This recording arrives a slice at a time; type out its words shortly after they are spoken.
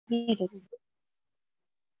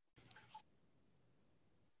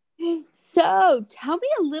So tell me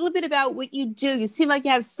a little bit about what you do. You seem like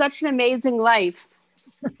you have such an amazing life.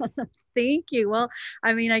 Thank you. Well,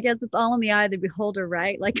 I mean, I guess it's all in the eye of the beholder,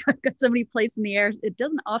 right? Like I've got so many plates in the air. It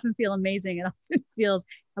doesn't often feel amazing. It often feels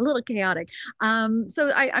a little chaotic. I'm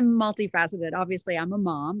multifaceted. Obviously, I'm a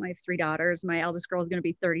mom. I have three daughters. My eldest girl is going to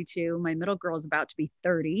be 32. My middle girl is about to be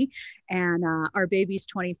 30, and our baby's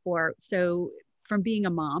 24. So from being a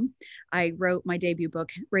mom, I wrote my debut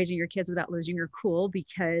book, Raising Your Kids Without Losing Your Cool,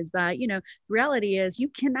 because, the reality is you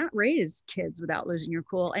cannot raise kids without losing your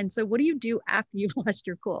cool. And so what do you do after you've lost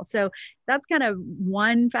your cool? So that's kind of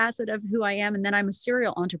one facet of who I am. And then I'm a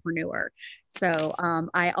serial entrepreneur. So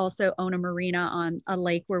I also own a marina on a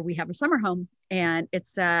lake where we have a summer home. And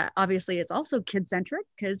it's obviously it's also kid centric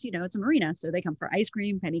because, it's a marina. So they come for ice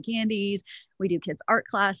cream, penny candies. We do kids art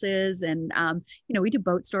classes and, we do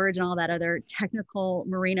boat storage and all that other technical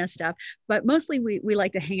marina stuff. But mostly we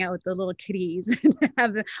like to hang out with the little kitties and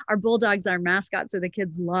have our bulldog's our mascot. So the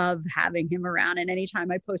kids love having him around. And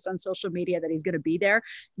anytime I post on social media that he's going to be there,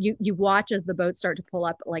 you watch as the boats start to pull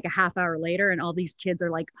up like a half hour later and all these kids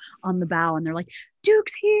are like on the bow and they're like,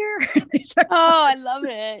 Duke's here. Oh, I love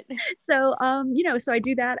it. So, so I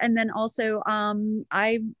do that. And then also, I'm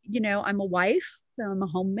a wife. I'm a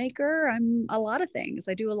homemaker. I'm a lot of things.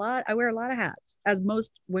 I do a lot. I wear a lot of hats, as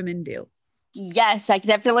most women do. Yes, I can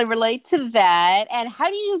definitely relate to that. And how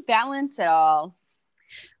do you balance it all?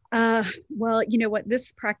 Well, you know what,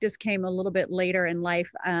 this practice came a little bit later in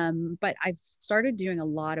life, but I've started doing a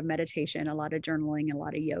lot of meditation, a lot of journaling, a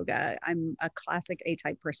lot of yoga. I'm a classic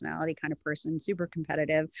A-type personality kind of person, super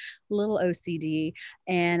competitive, a little OCD.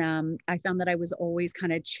 And I found that I was always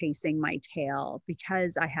kind of chasing my tail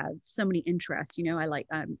because I have so many interests.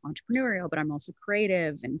 I'm entrepreneurial, but I'm also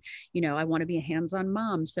creative. And, I want to be a hands-on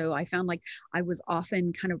mom. So I found like I was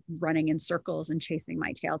often kind of running in circles and chasing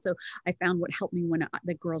my tail. So I found what helped me when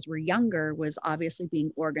the girls were younger was obviously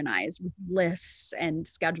being organized with lists and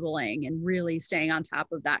scheduling and really staying on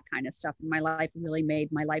top of that kind of stuff in my life. Really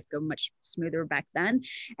made my life go much smoother back then.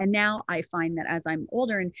 And now I find that as I'm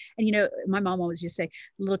older and my mom always used to say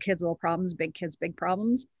little kids, little problems, big kids, big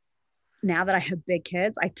problems. Now that I have big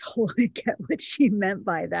kids, I totally get what she meant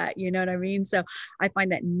by that. You know what I mean? So I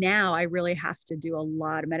find that now I really have to do a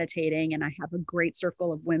lot of meditating and I have a great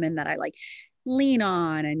circle of women that I like lean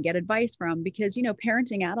on and get advice from because,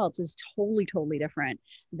 parenting adults is totally different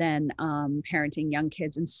than parenting young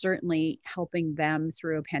kids and certainly helping them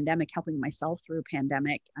through a pandemic, helping myself through a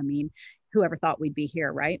pandemic. I mean, whoever thought we'd be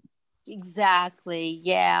here, right? Exactly.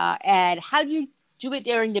 Yeah. And how do you do it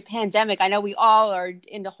during the pandemic? I know we all are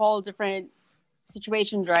in the whole different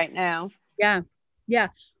situations right now. Yeah. Yeah.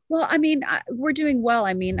 Well, I mean, we're doing well.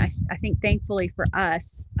 I mean, I think thankfully for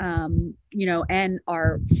us, and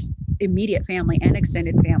our immediate family and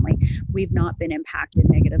extended family, we've not been impacted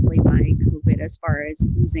negatively by COVID as far as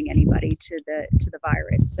losing anybody to the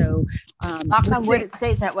virus. So, knock on wood, it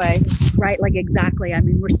stays that way. Right. Like exactly. I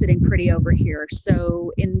mean, we're sitting pretty over here.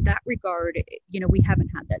 So in that regard, we haven't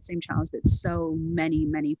had that same challenge that so many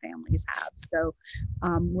families have. So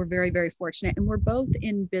we're very, very fortunate. And we're both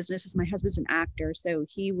in business as my husband's an actor. So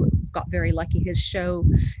he got very lucky. His show,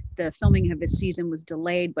 the filming of his season was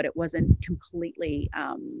delayed, but it wasn't completely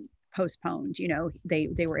postponed.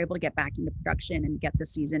 They were able to get back into production and get the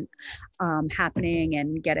season happening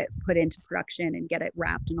and get it put into production and get it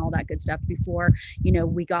wrapped and all that good stuff before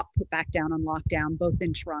we got put back down on lockdown, both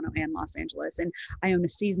in Toronto and Los Angeles. And I own a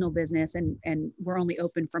seasonal business and we're only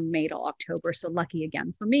open from May to October. So lucky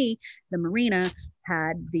again for me, the marina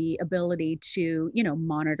had the ability to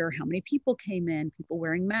monitor how many people came in, people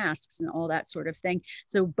wearing masks and all that sort of thing.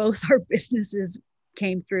 So both our businesses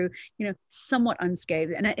came through, somewhat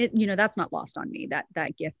unscathed. And that's not lost on me.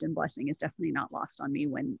 That gift and blessing is definitely not lost on me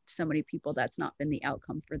when so many people, that's not been the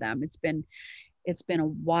outcome for them. It's been a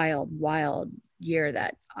wild year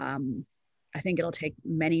that I think it'll take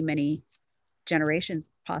many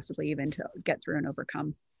generations, possibly even, to get through and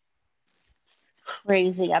overcome.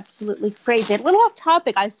 Crazy, absolutely crazy. A little off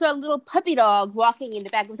topic. I saw a little puppy dog walking in the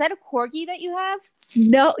back. Was that a corgi that you have?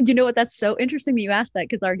 No, you know what? That's so interesting that you asked that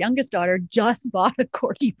because our youngest daughter just bought a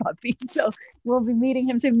corgi puppy. So we'll be meeting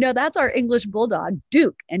him soon. No, that's our English bulldog,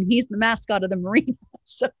 Duke, and he's the mascot of the marina.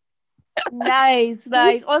 So nice.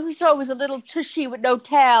 Also, so it was a little tushy with no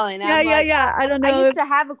tail. And yeah. I don't know. I used to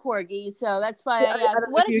have a corgi, so that's why I asked.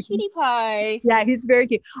 What a cutie pie. Yeah, he's very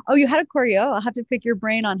cute. Oh, you had a corgi. Oh, I'll have to pick your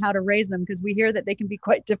brain on how to raise them because we hear that they can be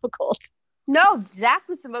quite difficult. No, Zach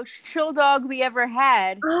was the most chill dog we ever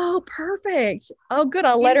had. Oh, perfect. Oh, good.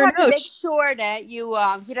 I'll let her know. To make sure that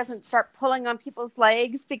he doesn't start pulling on people's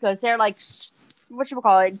legs because they're like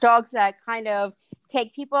whatchamacallit, dogs that kind of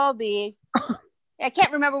take people. I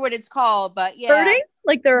can't remember what it's called, but yeah. Herding?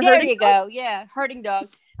 Like they're There herding you dog? go. Yeah, herding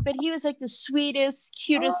dog. But he was like the sweetest,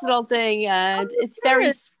 cutest Oh, little thing, and oh,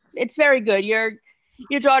 good. it's very good.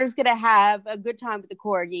 Your daughter's gonna have a good time with the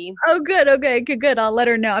corgi. Oh, good. Okay, good, good. I'll let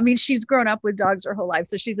her know. I mean, she's grown up with dogs her whole life,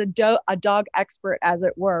 so she's a dog expert, as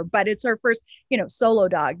it were. But it's her first, solo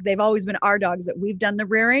dog. They've always been our dogs that we've done the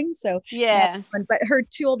rearing. So now, Yeah. but her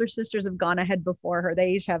two older sisters have gone ahead before her.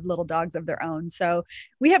 They each have little dogs of their own. So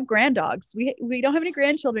we have grand dogs. We don't have any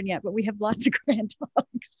grandchildren yet, but we have lots of grand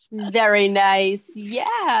dogs. Very nice.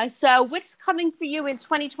 Yeah. So what's coming for you in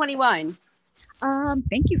 2021?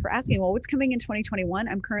 Thank you for asking. Well, what's coming in 2021?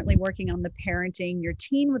 I'm currently working on the Parenting Your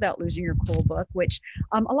Teen Without Losing Your Cool book, which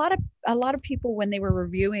a lot of people, when they were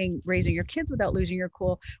reviewing Raising Your Kids Without Losing Your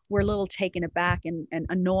Cool, were a little taken aback and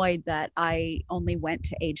annoyed that I only went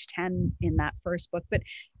to age 10 in that first book. But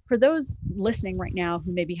for those listening right now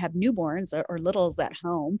who maybe have newborns or littles at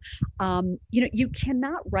home, you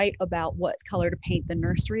cannot write about what color to paint the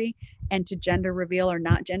nursery and to gender reveal or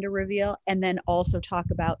not gender reveal, and then also talk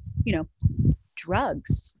about,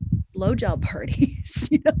 drugs, blowjob parties.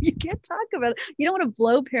 You can't talk about it. You don't want to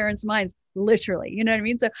blow parents' minds, literally. You know what I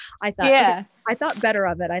mean? So I thought, okay, Yeah. I thought better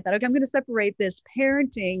of it. I thought, okay, I'm going to separate this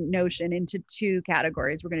parenting notion into two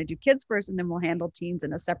categories. We're going to do kids first, and then we'll handle teens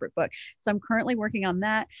in a separate book. So I'm currently working on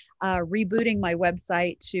that, rebooting my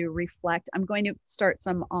website to reflect. I'm going to start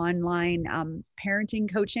some online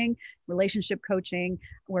parenting coaching, relationship coaching,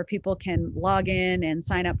 where people can log in and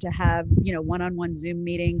sign up to have, one-on-one Zoom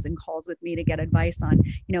meetings and calls with me to get advice on,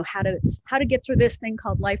 how to get through this thing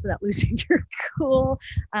called life without losing your cool.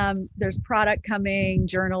 There's product coming,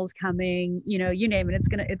 journals coming, you name it.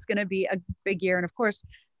 It's gonna be a big year. And of course,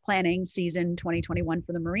 planning season 2021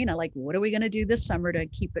 for the marina. Like, what are we going to do this summer to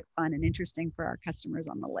keep it fun and interesting for our customers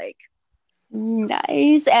on the lake?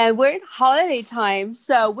 Nice. And we're in holiday time.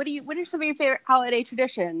 So what are some of your favorite holiday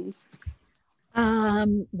traditions?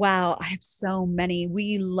 Wow, I have so many.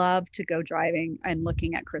 We love to go driving and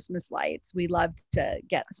looking at Christmas lights. We love to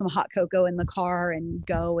get some hot cocoa in the car and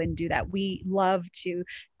go and do that. We love to,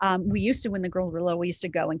 we used to, when the girls were little, we used to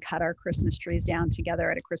go and cut our Christmas trees down together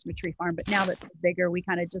at a Christmas tree farm. But now that they're bigger, we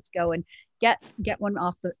kind of just go and get one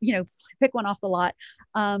off the, pick one off the lot.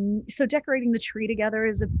 So decorating the tree together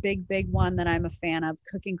is a big one that I'm a fan of.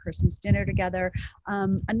 Cooking Christmas dinner together.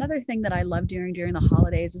 Another thing that I love doing during the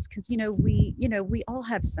holidays is because, we all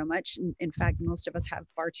have so much. In fact, most of us have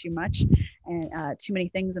far too much and too many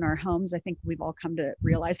things in our homes. I think we've all come to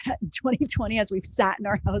realize that in 2020 as we've sat in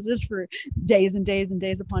our houses for days and days and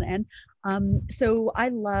days upon end. So I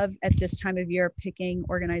love at this time of year picking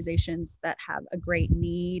organizations that have a great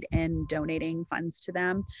need and donating funds to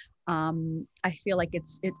them. I feel like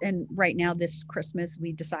and right now this Christmas,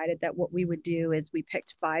 we decided that what we would do is we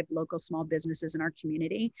picked 5 local small businesses in our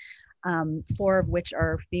community, 4 of which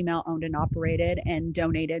are female owned and operated, and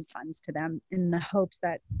donated funds to them in the hopes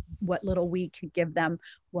that what little we could give them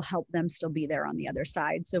will help them still be there on the other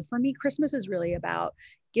side. So for me, Christmas is really about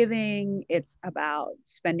giving. It's about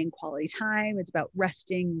spending quality time. It's about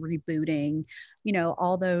resting, rebooting,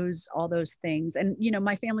 all those things. And,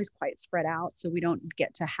 my family's quite spread out, so we don't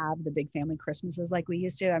get to have the big family Christmases like we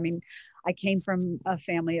used to. I mean, I came from a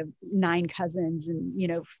family of 9 cousins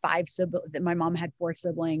and, 5 siblings. My mom had 4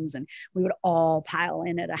 siblings, and we would all pile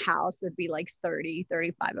in at a house. There'd be like 30,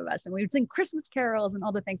 35 of us, and we would sing Christmas carols and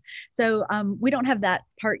all the things. So we don't have that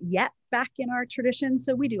part yet back in our tradition.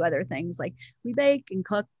 So we do other things, like we bake and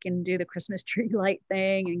cook and do the Christmas tree light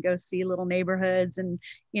thing and go see little neighborhoods and,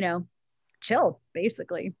 chill,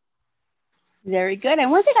 basically. Very good. And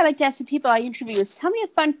one thing I like to ask the people I interview is, tell me a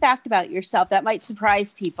fun fact about yourself that might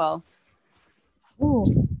surprise people. Oh,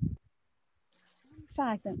 fun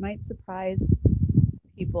fact that might surprise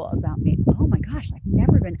people about me. Oh my gosh, I've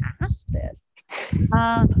never been asked this.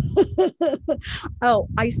 Oh,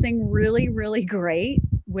 I sing really, really great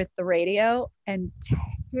with the radio and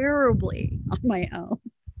terribly on my own.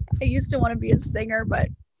 I used to want to be a singer, but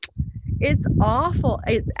it's awful.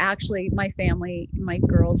 It's actually, my family, my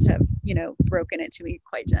girls have, broken it to me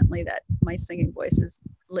quite gently that my singing voice is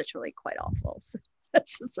literally quite awful. So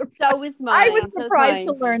that's a surprise. So was mine. I was surprised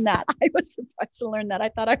to learn that. I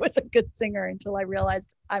thought I was a good singer until I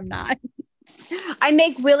realized I'm not. I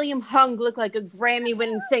make William Hung look like a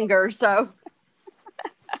Grammy-winning singer, so.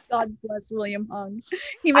 God bless William Hung.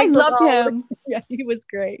 He I makes us love all. him. Yeah, he was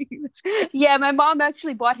great. He was great. Yeah, my mom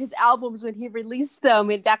actually bought his albums when he released them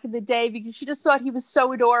back in the day because she just thought he was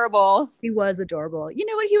so adorable. He was adorable. You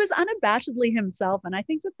know what? He was unabashedly himself. And I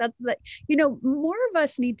think that more of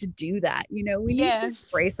us need to do that. We need to Yeah.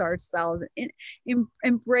 embrace ourselves and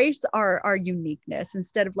embrace our uniqueness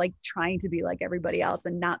instead of like trying to be like everybody else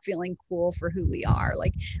and not feeling cool for who we are.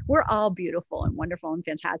 Like we're all beautiful and wonderful and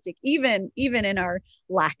fantastic, even in our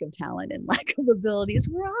lack of talent and lack of abilities.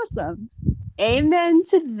 We're awesome. Amen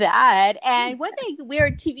to that. And one thing, we're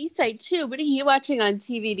a TV site too. What are you watching on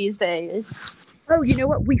TV these days? Oh, you know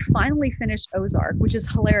what? We finally finished Ozark, which is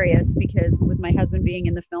hilarious because with my husband being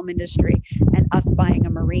in the film industry and us buying a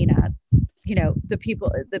marina, the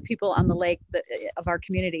people on the lake of our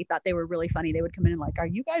community thought they were really funny. They would come in and like, "Are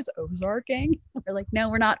you guys Ozarking?" We're like, "No,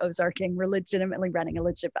 we're not Ozarking. We're legitimately running a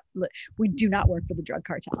legit. We do not work for the drug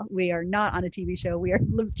cartel. We are not on a TV show. We are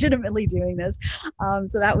legitimately doing this."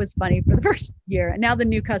 So that was funny for the first year. And now the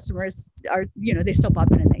new customers are, they still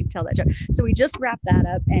pop in and they tell that joke. So we just wrapped that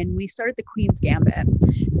up and we started the Queen's Gambit.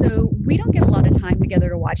 So we don't get a lot of time together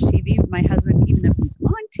to watch TV. My husband, even though he's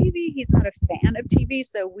on TV, he's not a fan of TV.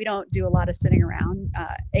 So we don't do a lot of sitting around.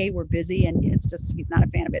 We're busy and it's just, he's not a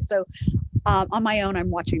fan of it. So on my own, I'm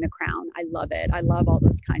watching The Crown. I love it. I love all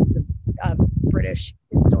those kinds of British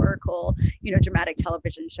historical, dramatic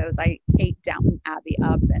television shows. I ate Downton Abbey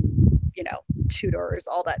up and, Tudors,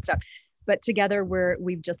 all that stuff. But together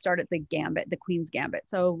we've just started the Queen's Gambit.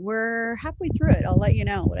 So we're halfway through it. I'll let you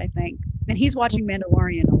know what I think. And he's watching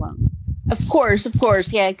Mandalorian alone. Of course.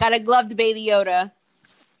 Yeah, gotta love the Baby Yoda.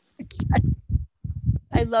 Yes.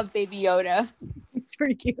 I love Baby Yoda. It's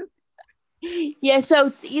pretty cute. Yeah,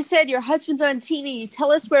 so you said your husband's on TV.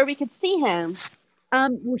 Tell us where we could see him.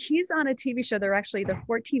 Well, he's on a TV show. The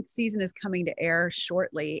 14th season is coming to air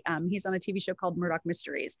shortly. He's on a TV show called Murdoch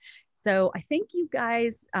Mysteries. So I think you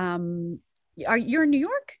guys, you're in New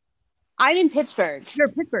York? I'm in Pittsburgh. You're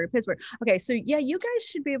Pittsburgh. Okay, so yeah, you guys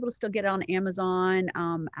should be able to still get it on Amazon,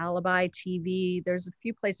 Alibi TV. There's a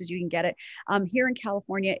few places you can get it. Here in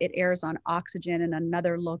California, it airs on Oxygen and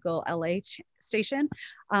another local LA station.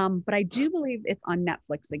 But I do believe it's on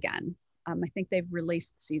Netflix again. I think they've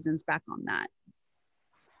released seasons back on that.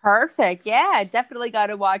 Perfect. Yeah, definitely got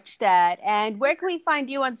to watch that. And where can we find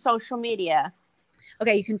you on social media?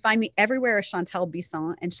 Okay, you can find me everywhere as Shantelle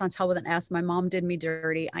Bisson, and Shantelle with an S. My mom did me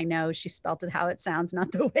dirty. I know she spelt it how it sounds,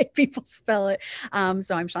 not the way people spell it.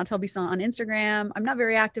 So I'm Shantelle Bisson on Instagram. I'm not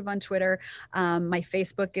very active on Twitter. My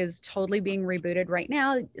Facebook is totally being rebooted right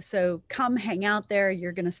now. So come hang out there.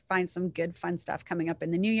 You're going to find some good, fun stuff coming up in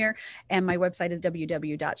the new year. And my website is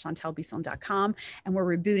www.chantellebisson.com. And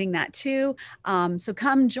we're rebooting that too. So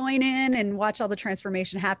come join in and watch all the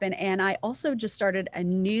transformation happen. And I also just started a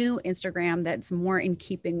new Instagram that's more in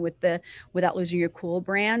keeping with the Without Losing Your Cool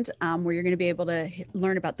brand, where you're going to be able to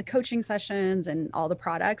learn about the coaching sessions and all the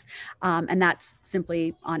products. And that's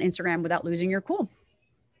simply on Instagram, Without Losing Your Cool.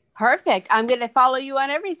 Perfect. I'm going to follow you on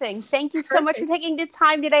everything. Thank you so much for taking the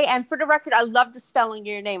time today. And for the record, I love the spelling of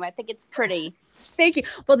your name. I think it's pretty. Thank you.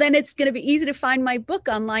 Well, then it's going to be easy to find my book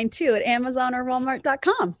online too at Amazon or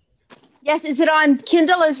Walmart.com. Yes. Is it on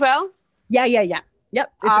Kindle as well? Yeah. Yep. It's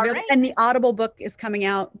available. Right. And the Audible book is coming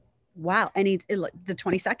out. Wow. And the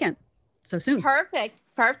 22nd. So soon. Perfect.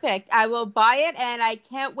 I will buy it and I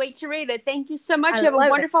can't wait to read it. Thank you so much. You have a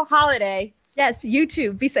wonderful holiday. Yes, you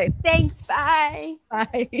too. Be safe. Thanks. Bye.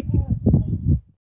 Bye.